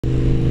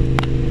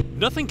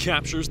Nothing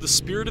captures the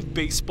spirit of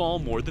baseball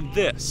more than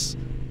this,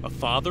 a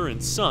father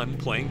and son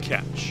playing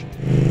catch.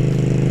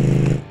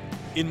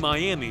 In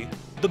Miami,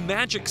 the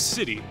Magic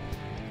City,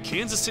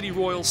 Kansas City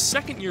Royals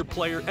second-year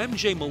player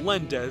MJ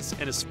Melendez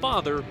and his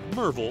father,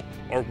 Mervyl,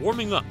 are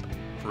warming up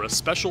for a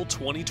special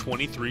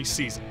 2023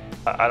 season.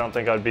 I don't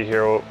think I'd be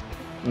here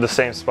the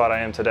same spot I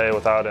am today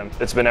without him.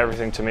 It's been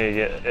everything to me.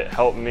 It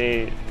helped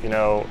me,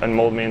 and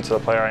mold me into the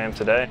player I am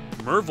today.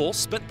 Mervyl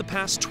spent the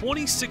past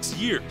 26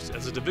 years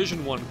as a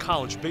Division I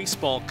college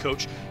baseball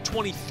coach,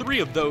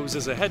 23 of those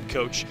as a head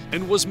coach,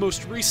 and was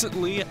most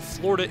recently at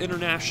Florida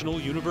International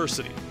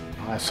University.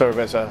 I serve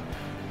as a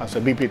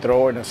BP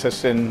thrower, an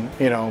assistant,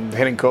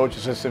 hitting coach,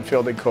 assistant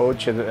fielding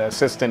coach,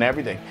 assistant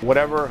everything.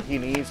 Whatever he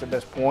needs at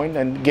this point,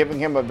 and giving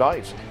him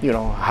advice.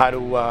 How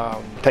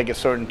to take a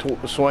certain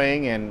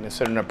swing and a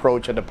certain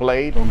approach at the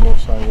plate. Don't go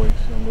sideways.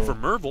 For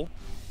Mervyl,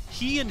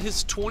 he and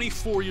his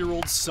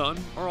 24-year-old son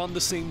are on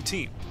the same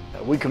team.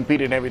 We compete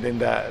in everything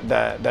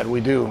that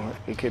we do.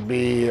 It could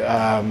be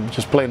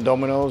just playing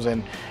dominoes,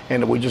 and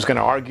we're just going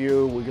to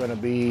argue. We're going to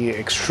be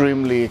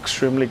extremely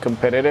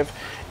competitive,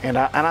 and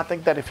I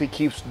think that if he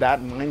keeps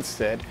that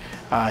mindset,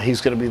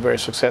 he's going to be very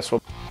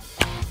successful.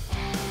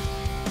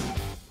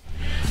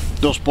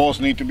 Those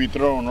balls need to be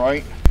thrown,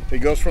 right? It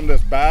goes from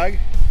this bag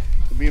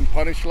to being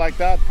punished like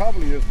that.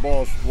 Probably these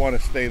balls want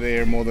to stay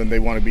there more than they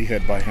want to be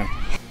hit by him.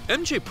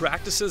 MJ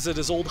practices at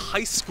his old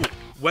high school,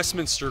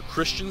 Westminster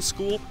Christian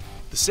School,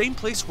 the same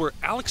place where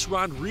Alex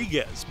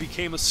Rodriguez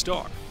became a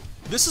star.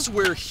 This is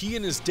where he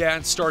and his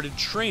dad started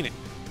training,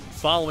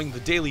 following the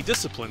daily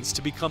disciplines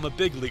to become a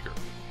big leaguer.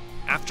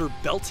 After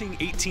belting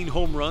 18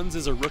 home runs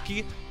as a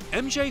rookie,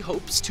 MJ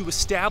hopes to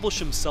establish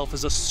himself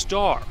as a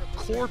star,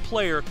 core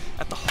player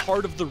at the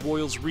heart of the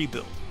Royals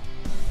rebuild.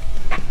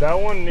 That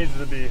one needs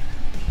to be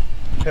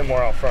hit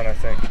more out front, I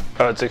think.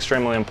 It's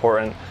extremely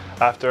important.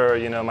 After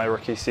my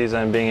rookie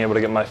season, being able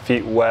to get my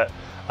feet wet,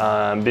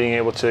 being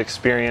able to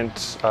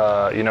experience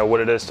what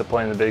it is to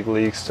play in the big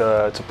leagues,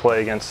 to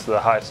play against the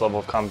highest level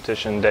of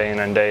competition day in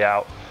and day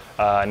out.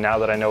 Now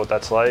that I know what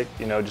that's like,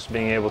 just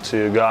being able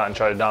to go out and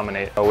try to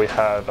dominate. We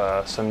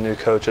have some new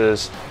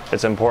coaches.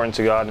 It's important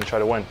to go out and try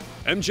to win.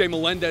 MJ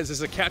Melendez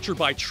is a catcher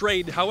by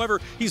trade. However,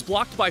 he's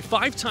blocked by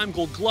 5-time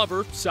Gold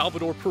Glover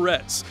Salvador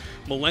Perez.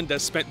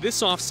 Melendez spent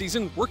this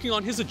offseason working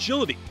on his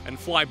agility and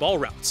fly ball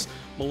routes.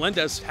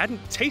 Melendez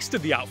hadn't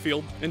tasted the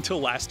outfield until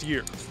last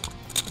year.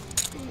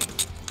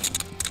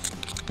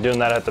 Doing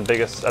that at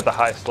the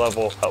highest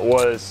level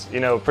was,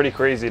 pretty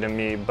crazy to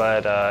me,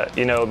 but,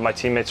 my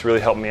teammates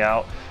really helped me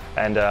out,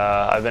 and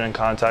I've been in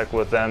contact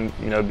with them,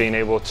 being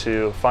able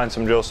to find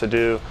some drills to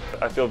do.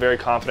 I feel very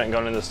confident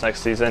going into this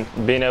next season,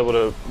 being able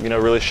to,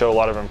 really show a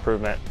lot of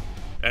improvement.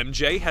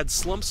 MJ had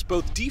slumps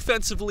both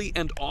defensively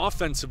and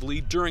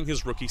offensively during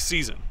his rookie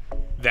season.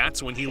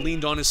 That's when he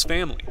leaned on his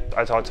family.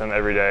 I talk to him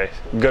every day,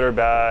 good or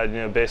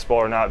bad, baseball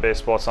or not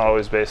baseball, it's not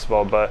always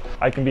baseball, but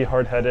I can be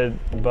hard-headed,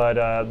 but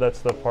that's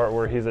the part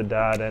where he's a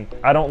dad, and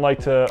I don't like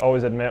to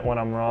always admit when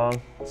I'm wrong,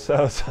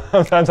 so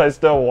sometimes I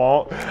still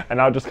won't,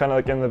 and I'll just kind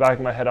of in the back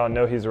of my head, I'll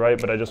know he's right,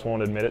 but I just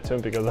won't admit it to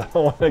him because I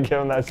don't want to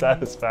give him that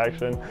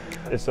satisfaction.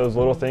 It's those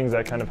little things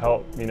that kind of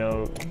help,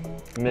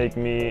 make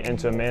me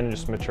into a man and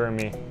just mature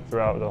me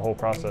throughout the whole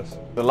process.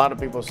 A lot of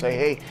people say,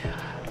 hey,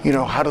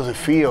 how does it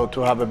feel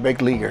to have a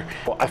big leaguer?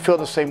 Well, I feel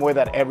the same way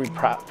that every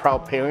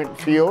proud parent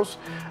feels.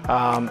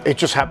 It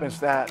just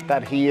happens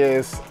that he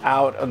is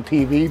out on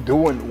TV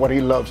doing what he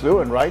loves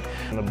doing, right?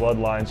 And the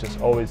bloodline's just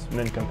always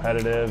been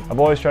competitive. I've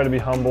always tried to be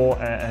humble,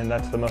 and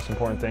that's the most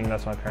important thing.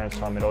 That's what my parents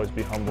taught me, to always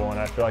be humble, and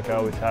I feel like I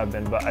always have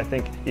been. But I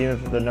think even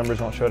if the numbers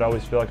don't show it, I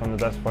always feel like I'm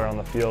the best player on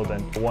the field,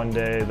 and one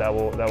day that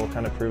will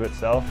kind of prove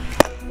itself.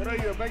 What are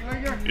you, a big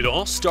leaguer? It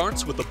all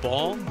starts with a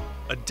ball,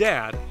 a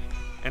dad,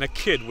 and a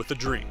kid with a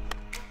dream.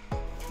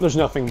 There's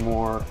nothing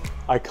more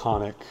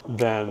iconic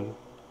than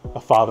a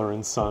father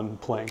and son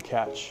playing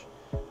catch.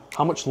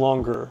 How much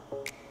longer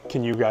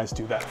can you guys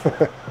do that?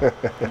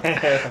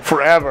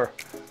 Forever.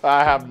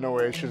 I have no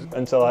issues.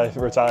 Until I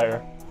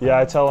retire. Yeah,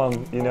 I tell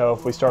him,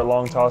 if we start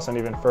long tossing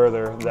even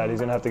further, that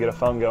he's gonna have to get a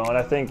phone going.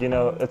 I think,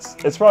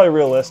 it's probably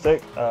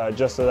realistic,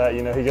 just so that,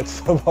 he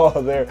gets the ball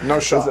there. No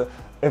shot.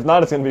 If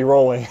not, it's gonna be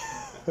rolling.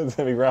 It's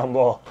gonna be ground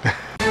ball.